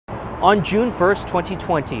On June 1st,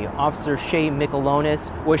 2020, Officer Shay Mikalonis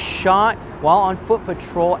was shot while on foot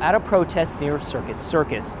patrol at a protest near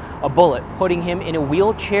Circus, a bullet putting him in a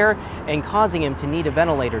wheelchair and causing him to need a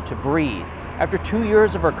ventilator to breathe. After 2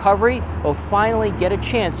 years of recovery, he'll finally get a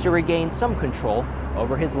chance to regain some control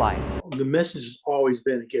over his life. The message has always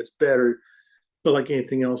been it gets better, but like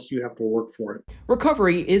anything else, you have to work for it.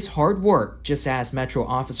 Recovery is hard work. Just ask Metro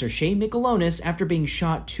Officer Shay Mikalonis after being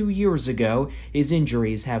shot 2 years ago. His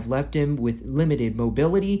injuries have left him with limited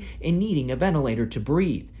mobility and needing a ventilator to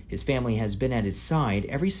breathe. His family has been at his side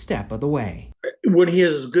every step of the way. When he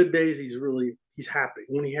has his good days, he's happy.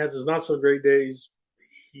 When he has his not so great days,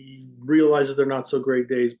 he realizes they're not so great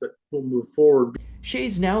days, but we'll move forward.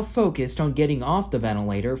 Shay's now focused on getting off the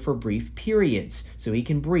ventilator for brief periods so he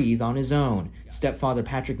can breathe on his own. Stepfather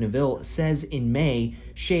Patrick Neville says in May,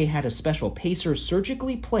 Shay had a special pacer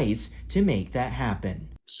surgically placed to make that happen.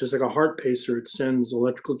 It's just like a heart pacer. It sends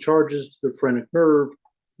electrical charges to the phrenic nerve,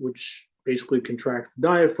 which basically contracts the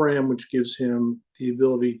diaphragm, which gives him the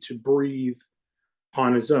ability to breathe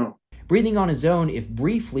on his own. Breathing on his own, if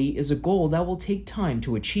briefly, is a goal that will take time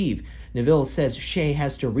to achieve. Neville says Shay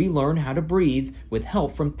has to relearn how to breathe with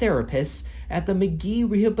help from therapists at the McGee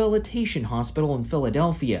Rehabilitation Hospital in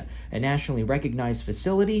Philadelphia, a nationally recognized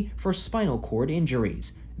facility for spinal cord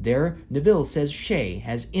injuries. There, Neville says Shay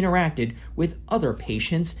has interacted with other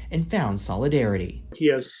patients and found solidarity.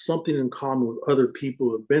 He has something in common with other people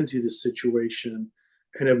who have been through this situation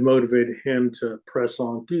and have motivated him to press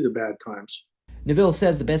on through the bad times. Neville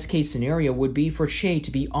says the best case scenario would be for Shay to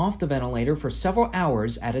be off the ventilator for several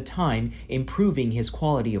hours at a time, improving his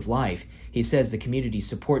quality of life. He says the community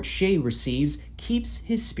support Shay receives keeps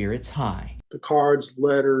his spirits high. The cards,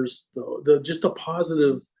 letters, just the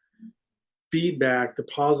positive feedback, the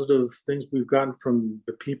positive things we've gotten from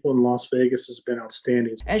the people in Las Vegas has been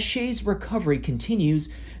outstanding. As Shay's recovery continues,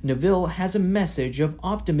 Neville has a message of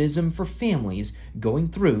optimism for families going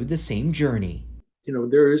through the same journey. You know,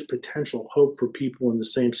 there is potential hope for people in the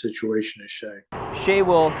same situation as Shay. Shay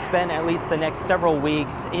will spend at least the next several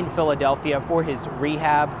weeks in Philadelphia for his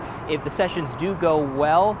rehab. If the sessions do go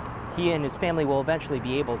well, he and his family will eventually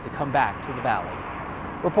be able to come back to the Valley.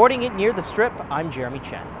 Reporting it near the Strip, I'm Jeremy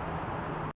Chen.